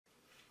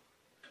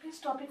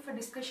Today's topic for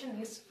discussion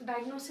is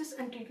diagnosis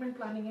and treatment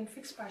planning in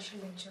fixed partial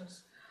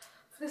dentures.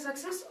 For the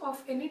success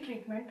of any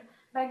treatment,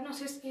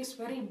 diagnosis is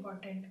very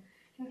important.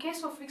 In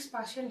case of fixed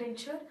partial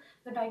denture,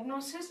 the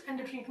diagnosis and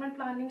the treatment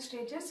planning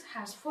stages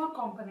has four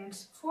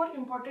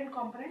important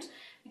components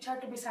which are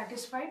to be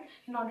satisfied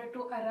in order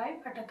to arrive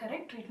at a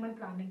correct treatment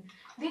planning.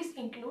 These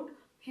include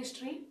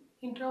history,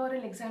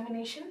 intraoral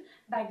examination,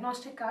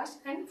 diagnostic casts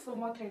and full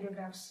mouth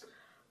radiographs.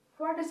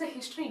 What does the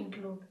history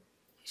include?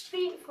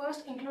 History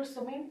first includes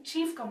the main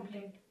chief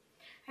complaint,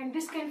 and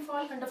this can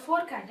fall under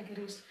four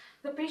categories.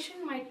 The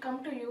patient might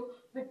come to you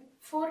with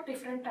four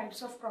different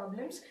types of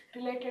problems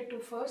related to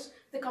first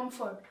the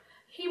comfort.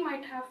 He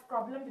might have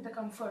problem with the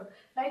comfort,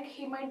 like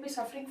he might be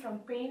suffering from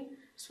pain,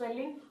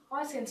 swelling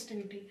or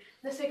sensitivity.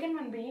 The second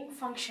one being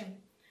function.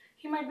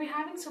 He might be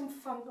having some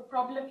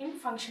problem in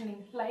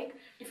functioning, like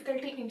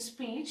difficulty in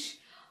speech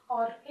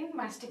or in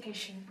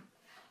mastication.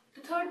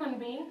 The third one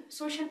being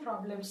social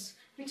problems,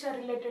 which are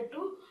related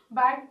to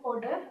bad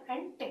odor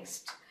and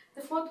taste.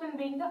 The fourth one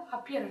being the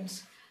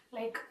appearance,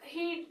 like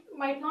he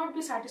might not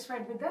be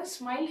satisfied with the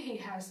smile he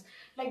has,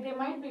 like they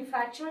might be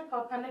fractured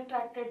or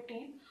unattracted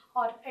teeth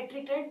or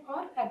attrited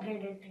or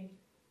abraded teeth.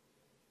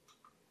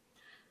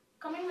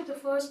 Coming with the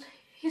first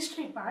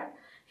history part,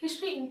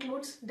 history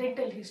includes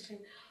dental history.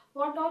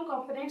 What all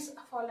components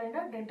fall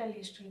under dental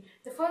history?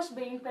 The first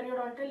being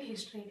periodontal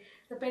history.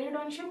 The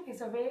periodontium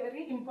is a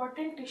very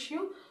important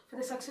tissue for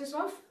the success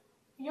of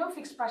your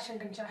fixed partial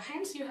denture.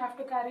 Hence, you have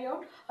to carry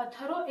out a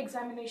thorough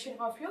examination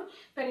of your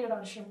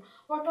periodontium.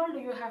 What all do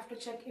you have to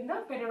check in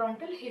the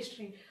periodontal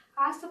history?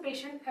 Ask the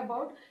patient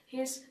about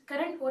his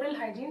current oral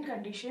hygiene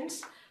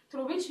conditions,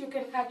 through which you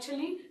can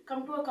actually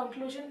come to a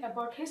conclusion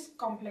about his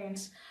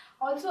complaints.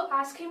 Also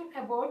ask him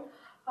about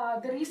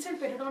the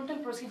recent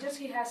periodontal procedures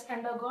he has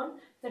undergone,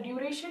 the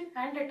duration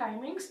and the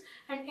timings,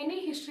 and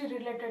any history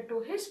related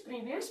to his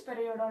previous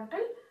periodontal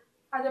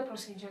other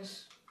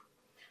procedures.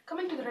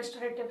 Coming to the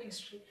restorative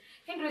history.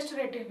 In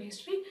restorative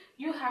history,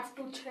 you have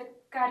to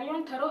carry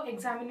on thorough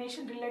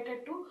examination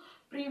related to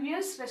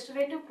previous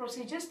restorative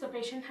procedures the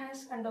patient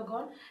has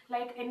undergone,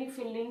 like any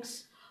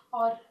fillings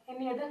or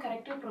any other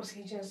corrective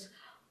procedures.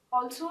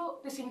 Also,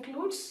 this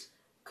includes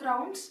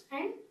crowns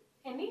and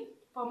any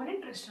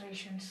permanent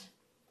restorations.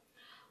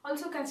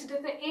 Also consider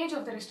the age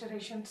of the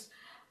restorations.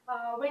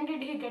 When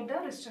did he get the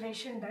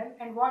restoration done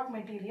and what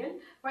material?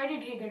 Why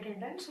did he get it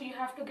done? So you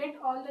have to get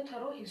all the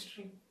thorough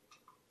history.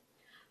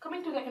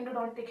 Coming to the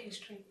endodontic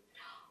history.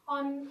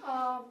 On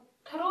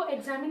thorough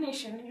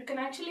examination, you can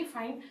actually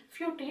find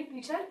few teeth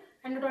which are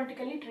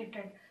endodontically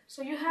treated.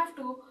 So you have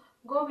to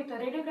go with a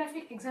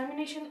radiographic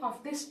examination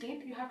of this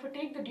teeth. You have to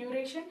take the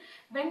duration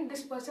when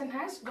this person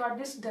has got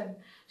this done.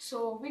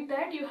 So with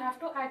that, you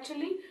have to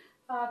actually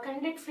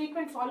conduct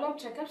frequent follow-up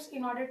checkups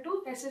in order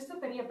to assess the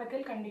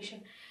periapical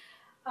condition.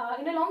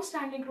 In a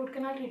long-standing root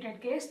canal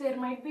treated case, there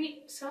might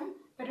be some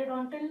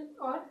periodontal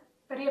or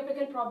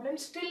periapical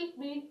problems still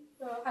be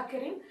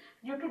occurring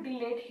due to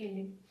delayed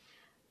healing.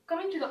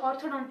 Coming to the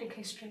orthodontic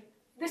history,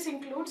 this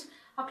includes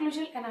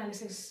occlusal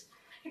analysis.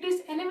 It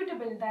is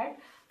inevitable that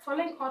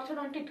following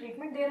orthodontic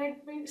treatment, there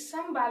might be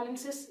some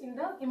imbalances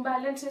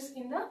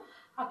in the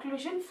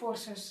occlusal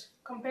forces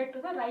compared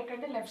to the right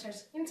and the left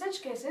sides. In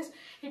such cases,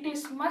 it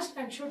is must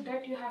and should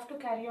that you have to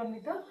carry on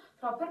with the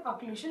proper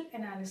occlusal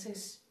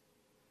analysis.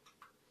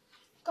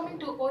 Coming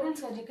to oral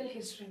surgical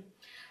history.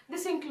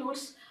 This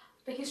includes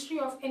the history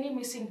of any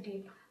missing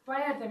teeth.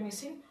 Why are they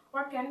missing?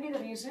 What can be the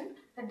reason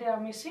that they are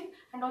missing?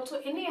 And also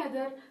any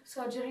other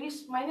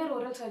surgeries, minor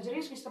oral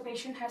surgeries which the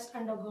patient has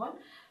undergone,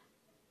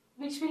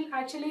 which will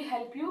actually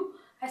help you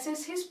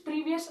assess his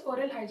previous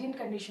oral hygiene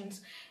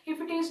conditions. If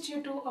it is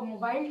due to a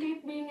mobile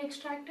teeth being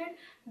extracted,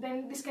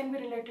 then this can be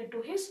related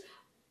to his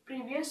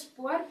previous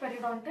poor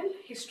periodontal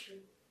history.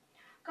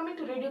 Coming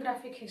to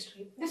radiographic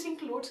history, this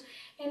includes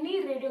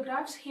any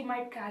radiographs he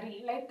might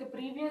carry, like the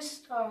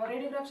previous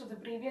radiographs of the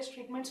previous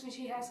treatments which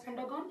he has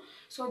undergone.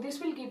 So this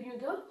will give you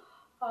the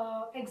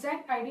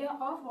exact idea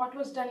of what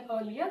was done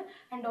earlier,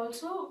 and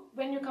also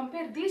when you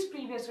compare these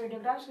previous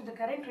radiographs with the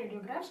current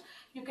radiographs,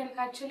 you can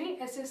actually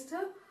assess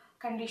the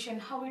condition,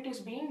 how it is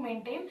being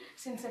maintained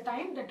since the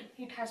time that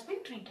it has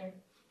been treated.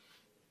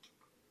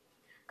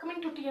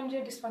 Coming to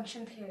TMJ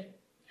dysfunction theory.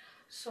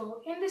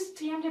 So in this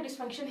TMJ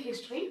dysfunction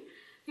history,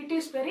 it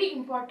is very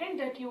important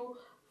that you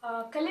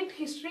collect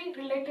history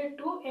related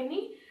to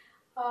any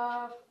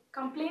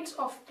complaints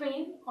of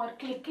pain or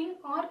clicking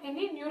or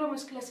any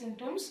neuromuscular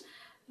symptoms,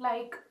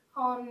 like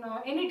on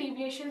any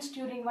deviations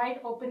during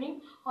wide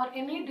opening or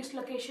any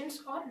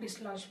dislocations or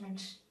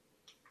dislodgements.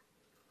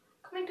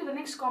 Coming to the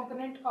next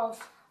component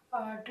of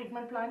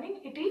treatment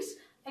planning, it is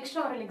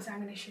extraoral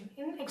examination.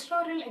 In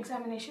extraoral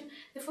examination,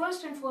 the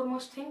first and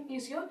foremost thing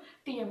is your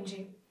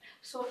TMJ.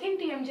 So in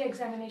TMJ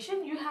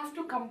examination, you have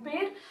to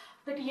compare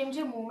the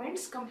TMJ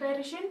movements,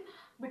 comparison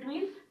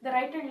between the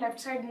right and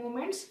left side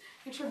movements.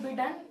 It should be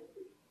done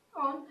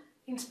on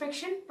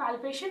inspection,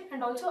 palpation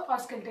and also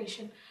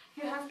auscultation.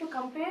 You have to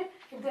compare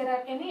if there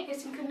are any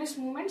asynchronous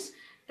movements,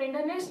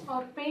 tenderness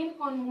or pain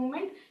on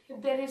movement,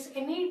 if there is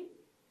any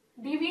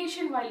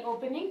deviation while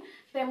opening,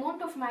 the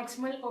amount of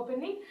maximal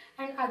opening,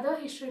 and other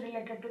history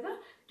related to the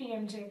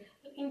TMJ.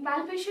 In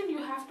palpation, you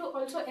have to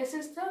also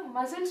assess the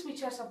muscles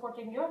which are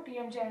supporting your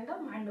TMJ and the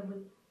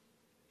mandible.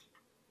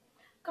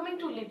 Coming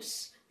to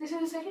lips, this is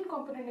the second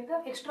component in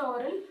the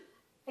extraoral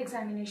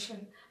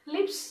examination.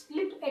 Lip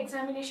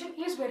examination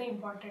is very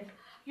important.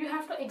 You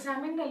have to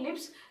examine the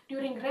lips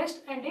during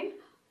rest and in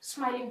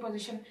smiling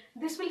position.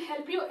 This will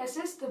help you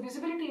assess the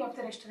visibility of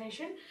the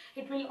restoration.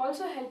 It will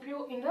also help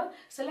you in the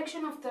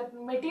selection of the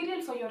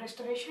material for your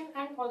restoration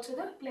and also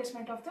the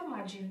placement of the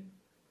margin.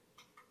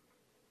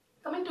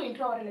 Coming to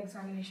intraoral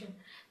examination,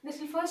 this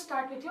will first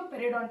start with your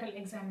periodontal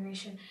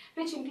examination,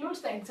 which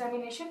includes the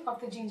examination of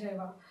the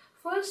gingiva.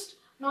 First,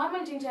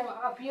 normal gingiva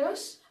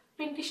appears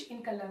pinkish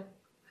in color,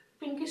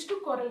 pinkish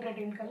to coral red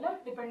in color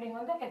depending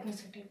on the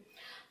ethnicity.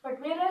 But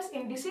whereas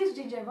in diseased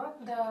gingiva,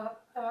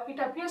 it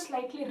appears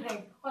slightly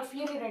red or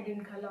fiery red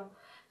in color.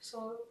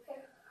 So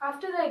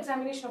after the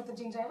examination of the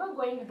gingiva,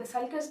 going with the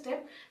sulcus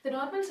depth, the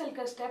normal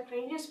sulcus depth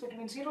ranges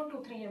between 0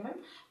 to 3 mm,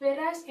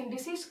 whereas in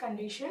diseased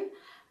condition,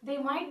 they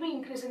might be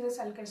increasing the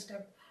sulcus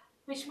depth,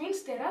 which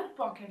means there are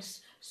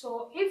pockets.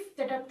 So if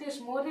the depth is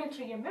more than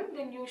 3 mm,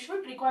 then you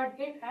should record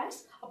it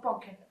as a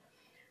pocket.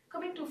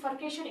 Coming to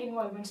furcation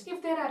involvements,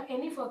 if there are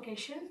any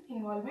furcation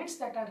involvements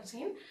that are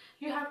seen,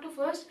 you have to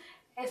first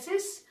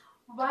assess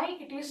why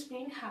it is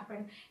being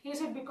happened. Is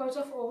it because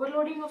of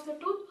overloading of the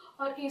tooth,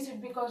 or is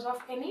it because of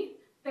any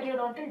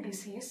periodontal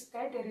disease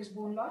that there is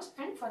bone loss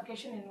and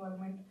furcation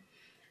involvement?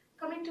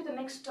 Coming to the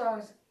next,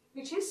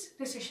 which is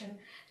recession.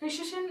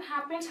 Recession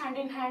happens hand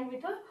in hand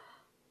with the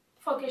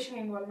furcation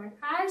involvement.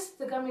 As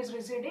the gum is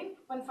receding,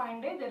 one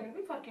fine day there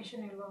will be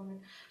furcation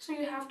involvement. So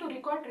you have to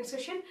record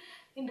recession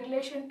in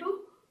relation to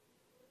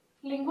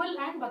lingual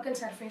and buccal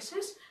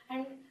surfaces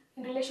and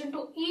in relation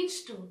to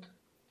each tooth.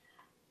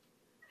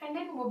 And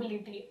then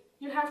mobility.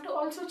 You have to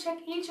also check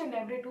each and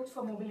every tooth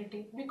for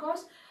mobility,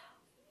 because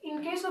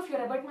in case of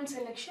your abutment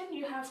selection,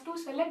 you have to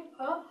select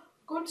a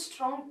good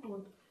strong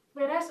tooth,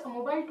 whereas a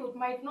mobile tooth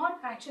might not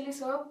actually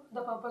serve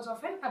the purpose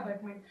of an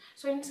abutment.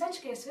 So in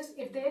such cases,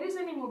 if there is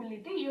any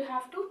mobility, you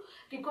have to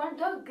record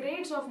the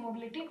grades of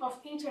mobility of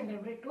each and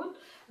every tooth,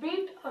 be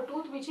it a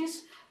tooth which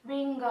is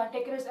being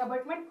taken as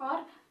abutment or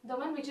the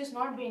one which is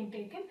not being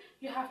taken.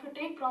 You have to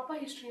take proper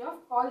history of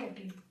all the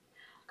teeth.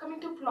 Coming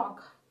to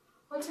plaque.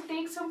 Also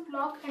take some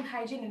plaque and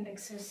hygiene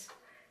indexes.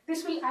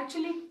 This will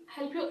actually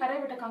help you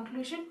arrive at a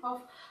conclusion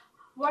of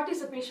what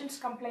is the patient's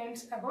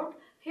complaints about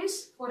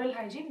his oral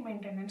hygiene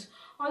maintenance.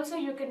 Also,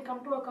 you can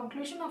come to a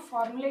conclusion of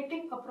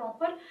formulating a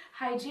proper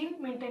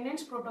hygiene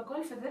maintenance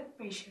protocol for the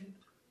patient.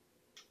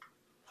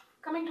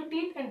 Coming to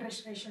teeth and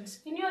restorations.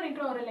 In your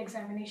intraoral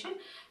examination,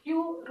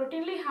 you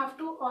routinely have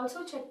to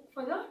also check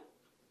for the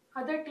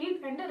other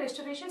teeth and the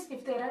restorations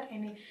if there are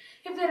any.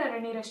 If there are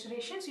any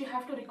restorations, you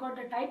have to record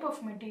the type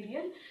of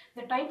material,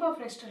 the type of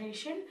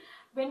restoration,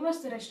 when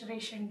was the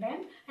restoration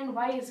done, and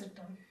why is it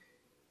done.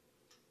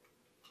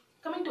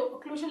 Coming to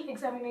occlusal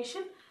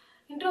examination,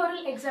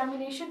 intraoral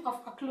examination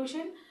of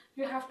occlusion,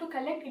 you have to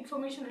collect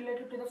information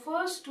related to the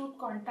first tooth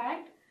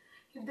contact,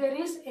 if there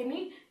is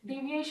any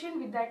deviation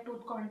with that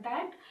tooth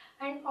contact,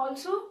 and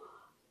also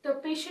the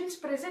patient's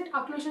present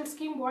occlusal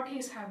scheme, what he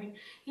is having.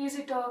 Is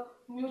it a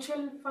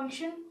mutual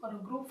function or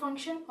a group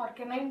function or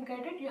canine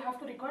guided? You have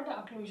to record the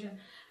occlusion,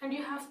 and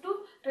you have to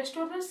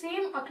restore the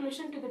same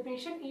occlusion to the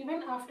patient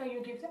even after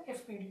you give the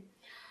FPD.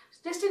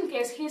 Just in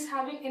case he is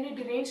having any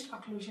deranged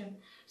occlusion.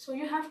 So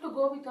you have to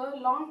go with a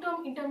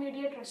long-term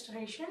intermediate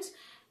restorations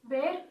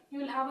where you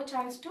will have a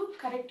chance to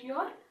correct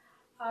your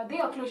the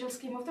occlusal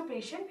scheme of the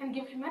patient and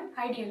give him an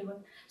ideal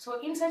one. So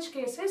in such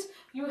cases,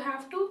 you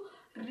have to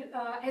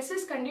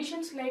assess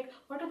conditions like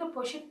what are the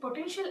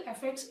potential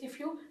effects if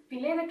you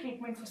delay the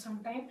treatment for some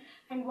time,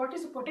 and what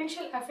is the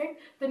potential effect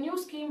the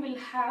new scheme will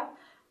have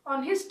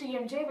on his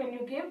TMJ when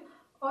you give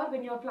or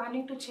when you are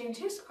planning to change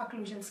his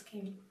occlusal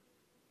scheme.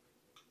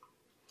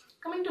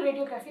 Coming to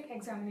radiographic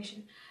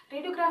examination.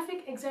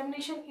 Radiographic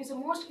examination is the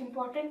most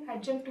important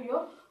adjunct to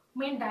your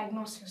main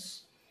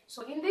diagnosis.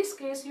 So in this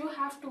case, you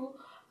have to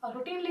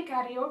routinely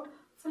carry out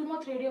full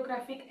mouth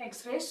radiographic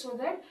x-rays so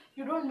that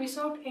you don't miss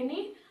out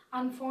any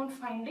unfound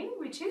finding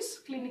which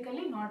is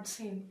clinically not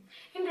seen.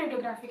 In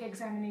radiographic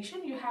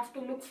examination, you have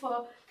to look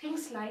for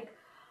things like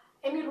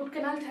any root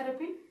canal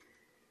therapy.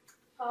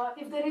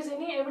 If there is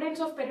any evidence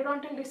of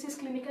periodontal disease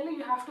clinically,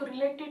 you have to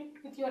relate it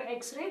with your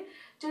x-ray.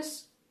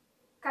 Just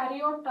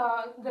carry out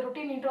the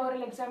routine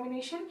intraoral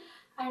examination,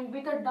 and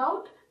with a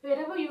doubt,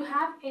 wherever you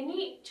have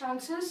any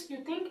chances,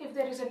 you think if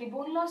there is any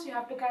bone loss, you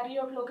have to carry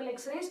out local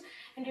x-rays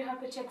and you have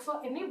to check for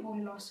any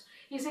bone loss.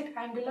 Is it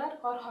angular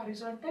or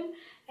horizontal?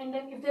 And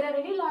then if there are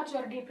any large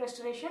or deep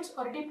restorations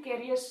or deep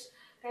carious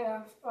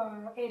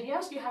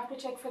areas, you have to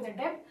check for the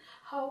depth,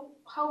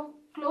 how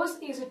close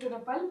is it to the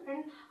pulp,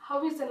 and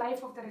how is the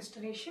life of the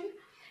restoration.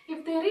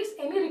 If there is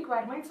any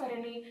requirement for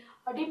any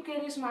deep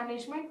caries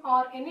management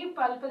or any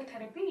pulpal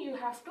therapy, you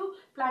have to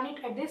plan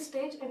it at this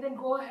stage and then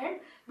go ahead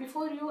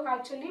before you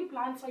actually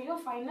plan for your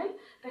final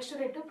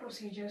restorative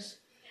procedures.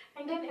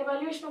 And then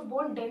evaluation of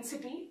bone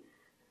density.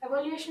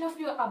 Evaluation of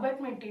your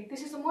abutment teeth.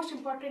 This is the most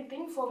important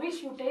thing for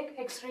which you take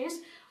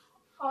X-rays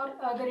or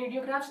the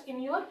radiographs in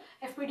your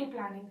FPD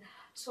planning.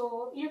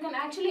 So you can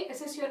actually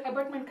assess your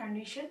abutment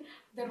condition,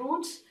 the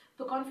roots,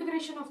 the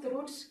configuration of the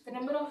roots, the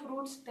number of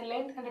roots, the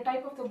length and the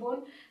type of the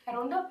bone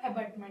around the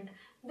abutment.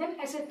 Then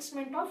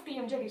assessment of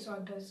TMJ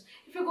disorders.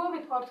 If you go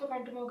with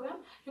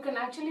orthopantomogram, you can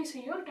actually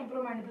see your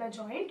temporomandibular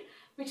joint,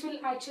 which will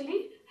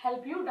actually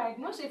help you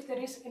diagnose if there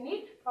is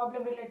any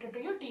problem related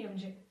to your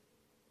TMJ.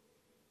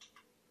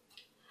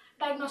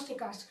 Diagnostic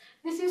cast.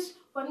 This is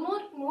one more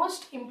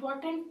most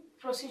important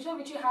procedure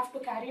which you have to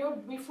carry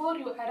out before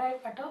you arrive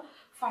at a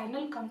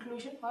final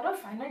conclusion or a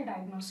final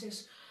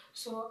diagnosis.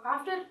 So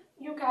after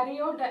you carry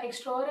out the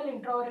extraoral,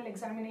 intraoral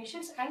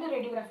examinations and the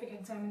radiographic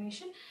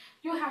examination,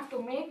 you have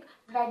to make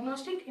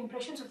diagnostic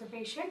impressions of the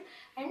patient,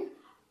 and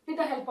with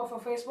the help of a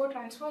Facebook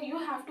transfer, you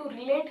have to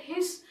relate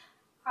his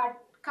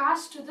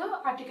cast to the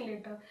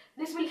articulator.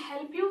 This will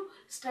help you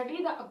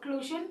study the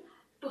occlusion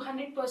to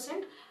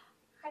 100%.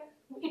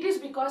 It is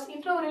because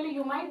intraorally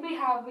you might be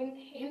having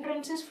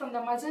hindrances from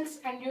the muscles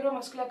and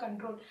neuromuscular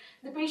control.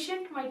 The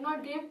patient might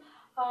not give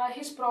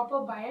his proper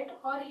bite,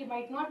 or he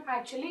might not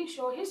actually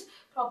show his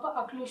proper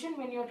occlusion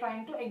when you are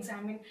trying to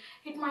examine.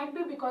 It might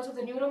be because of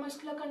the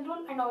neuromuscular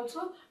control and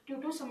also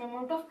due to some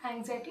amount of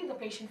anxiety the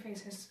patient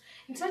faces.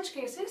 In such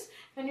cases,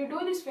 when you do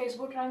this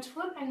Facebook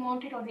transfer and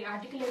mount it on the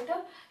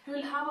articulator, you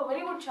will have a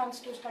very good chance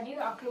to study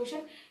the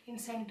occlusion in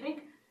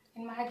centric,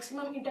 in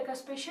maximum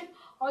intercuspation.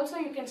 Also,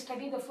 you can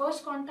study the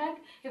first contact.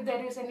 If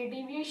there is any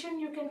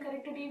deviation, you can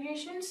correct the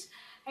deviations.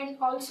 And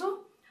also,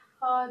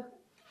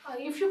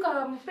 if you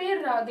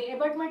compare the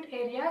abutment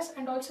areas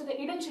and also the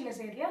edentulous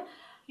area,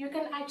 you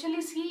can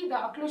actually see the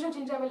occlusal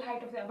gingival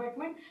height of the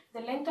abutment, the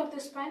length of the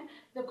span,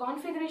 the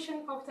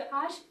configuration of the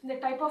arch, the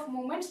type of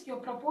movements your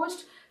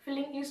proposed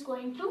filling is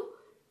going to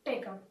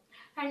take up.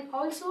 And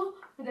also,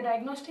 with the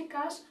diagnostic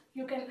cast,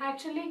 you can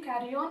actually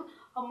carry on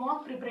a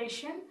mock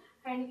preparation,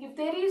 and if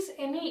there is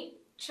any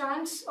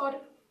chance, or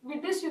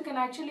with this you can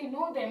actually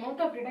know the amount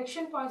of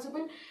reduction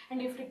possible,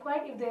 and if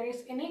required, if there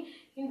is any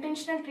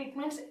intentional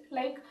treatments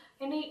like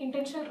any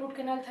intentional root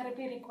canal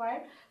therapy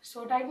required.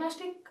 So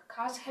diagnostic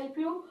casts help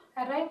you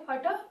arrive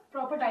at a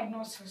proper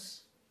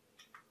diagnosis.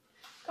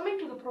 Coming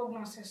to the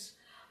prognosis.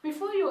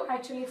 Before you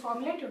actually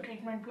formulate your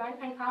treatment plan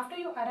and after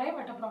you arrive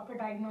at a proper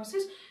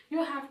diagnosis,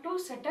 you have to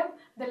set up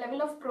the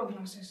level of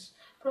prognosis.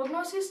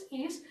 Prognosis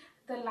is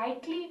the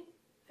likely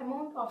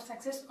amount of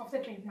success of the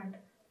treatment,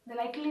 the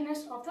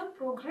likeliness of the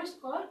progress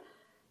or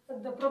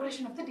the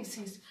progression of the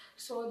disease.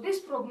 So this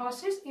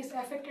prognosis is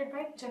affected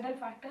by general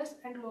factors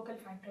and local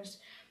factors.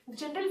 The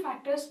general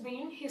factors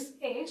being his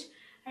age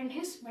and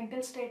his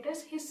mental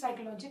status, his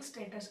psychological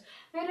status,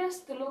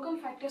 whereas the local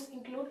factors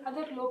include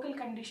other local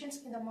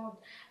conditions in the mouth,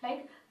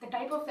 like the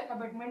type of the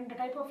abutment, the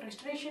type of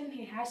restoration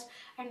he has,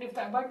 and if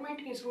the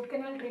abutment is root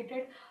canal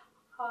treated,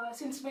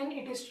 since when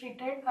it is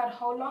treated or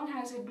how long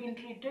has it been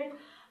treated,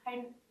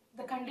 and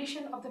the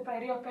condition of the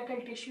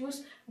perioapical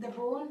tissues, the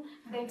bone,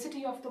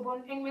 density of the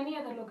bone, and many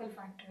other local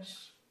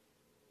factors.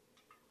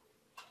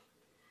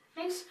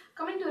 Next,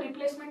 coming to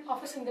replacement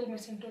of a single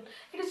missing tooth.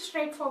 It is a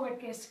straightforward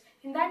case.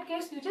 In that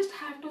case, you just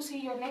have to see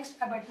your next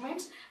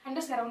abutments and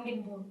the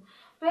surrounding bone.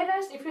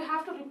 Whereas if you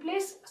have to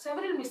replace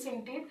several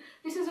missing teeth,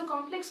 this is a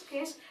complex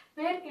case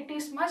where it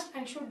is must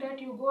and should that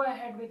you go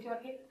ahead with your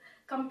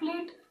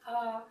complete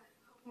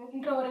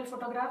intraoral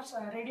photographs,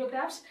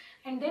 radiographs,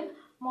 and then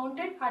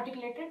mounted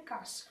articulated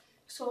casts.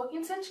 So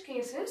in such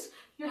cases,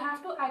 you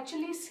have to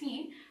actually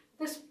see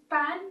the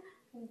span,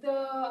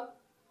 the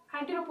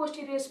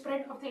anteroposterior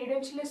spread of the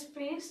edentulous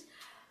space,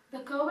 the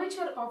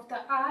curvature of the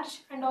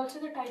arch, and also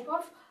the type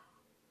of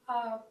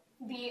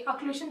the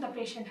occlusion the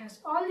patient has.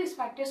 All these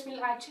factors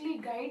will actually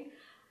guide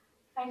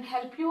and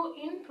help you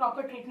in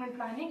proper treatment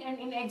planning and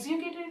in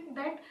executing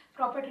that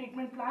proper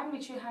treatment plan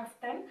which you have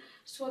done,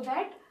 so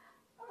that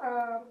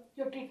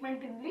your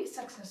treatment will be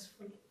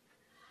successful.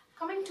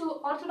 Coming to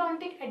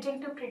orthodontic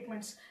adjunctive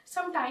treatments,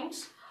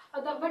 sometimes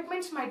the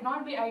abutments might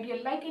not be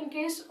ideal, like in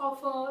case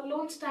of a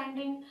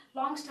long-standing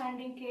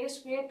case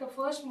where the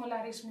first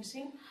molar is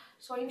missing.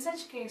 So in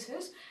such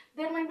cases,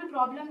 there might be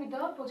problem with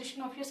the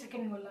position of your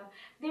second molar.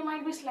 There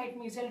might be slight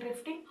mesial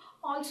drifting.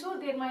 Also,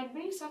 there might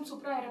be some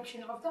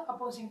supra-eruption of the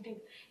opposing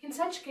teeth. In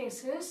such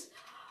cases,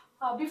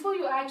 before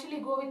you actually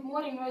go with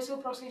more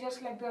invasive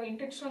procedures like the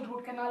intentional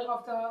root canal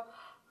of the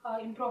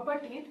improper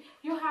teeth,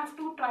 you have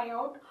to try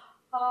out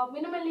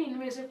minimally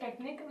invasive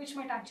technique which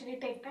might actually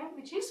take time,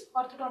 which is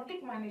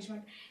orthodontic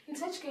management. In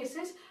such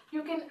cases,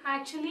 you can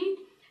actually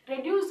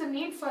reduce the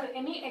need for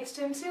any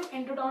extensive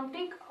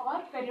endodontic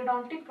or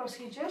periodontic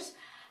procedures,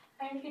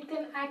 and it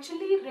can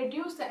actually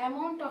reduce the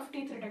amount of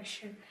teeth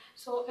reduction.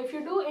 So if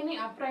you do any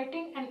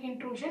uprighting and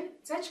intrusion, in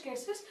such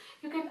cases,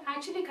 you can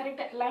actually correct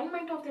the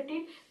alignment of the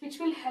teeth, which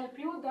will help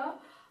you the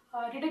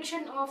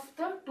reduction of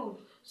the tooth.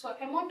 So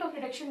amount of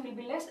reduction will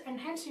be less, and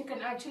hence you can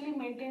actually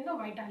maintain the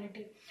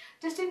vitality.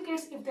 Just in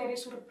case if there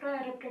is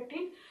supra-erupted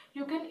teeth,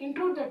 you can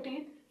intrude the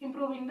teeth,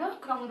 improving the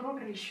crown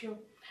root ratio.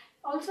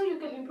 Also, you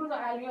can improve the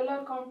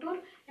alveolar contour,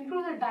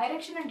 improve the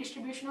direction and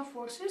distribution of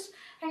forces,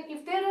 and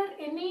if there are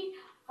any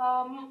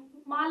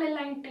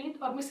malaligned teeth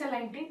or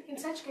misaligned teeth, in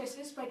such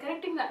cases, by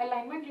correcting the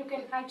alignment, you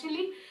can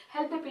actually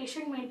help the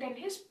patient maintain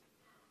his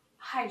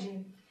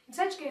hygiene. In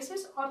such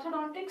cases,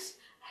 orthodontics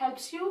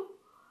helps you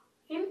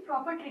in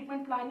proper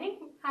treatment planning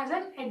as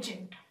an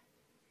adjunct.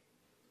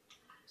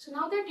 So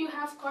now that you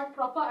have got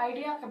proper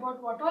idea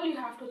about what all you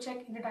have to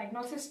check in the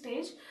diagnosis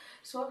stage,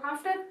 so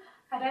after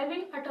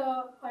arriving at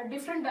a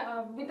different,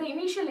 with the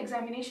initial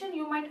examination,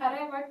 you might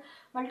arrive at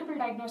multiple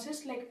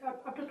diagnoses like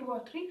up to 2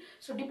 or 3.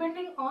 So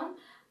depending on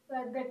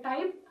the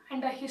type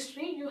and the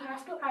history, you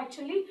have to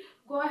actually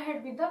go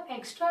ahead with the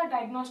extra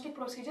diagnostic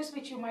procedures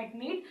which you might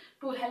need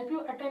to help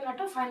you attain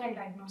at a final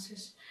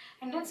diagnosis,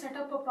 and then set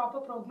up a proper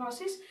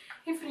prognosis.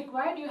 If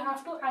required, you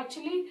have to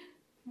actually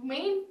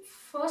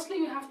firstly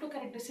you have to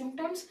correct the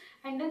symptoms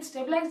and then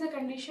stabilize the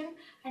condition,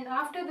 and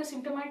after the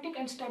symptomatic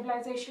and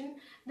stabilization,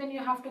 then you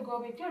have to go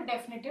with your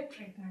definitive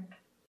treatment.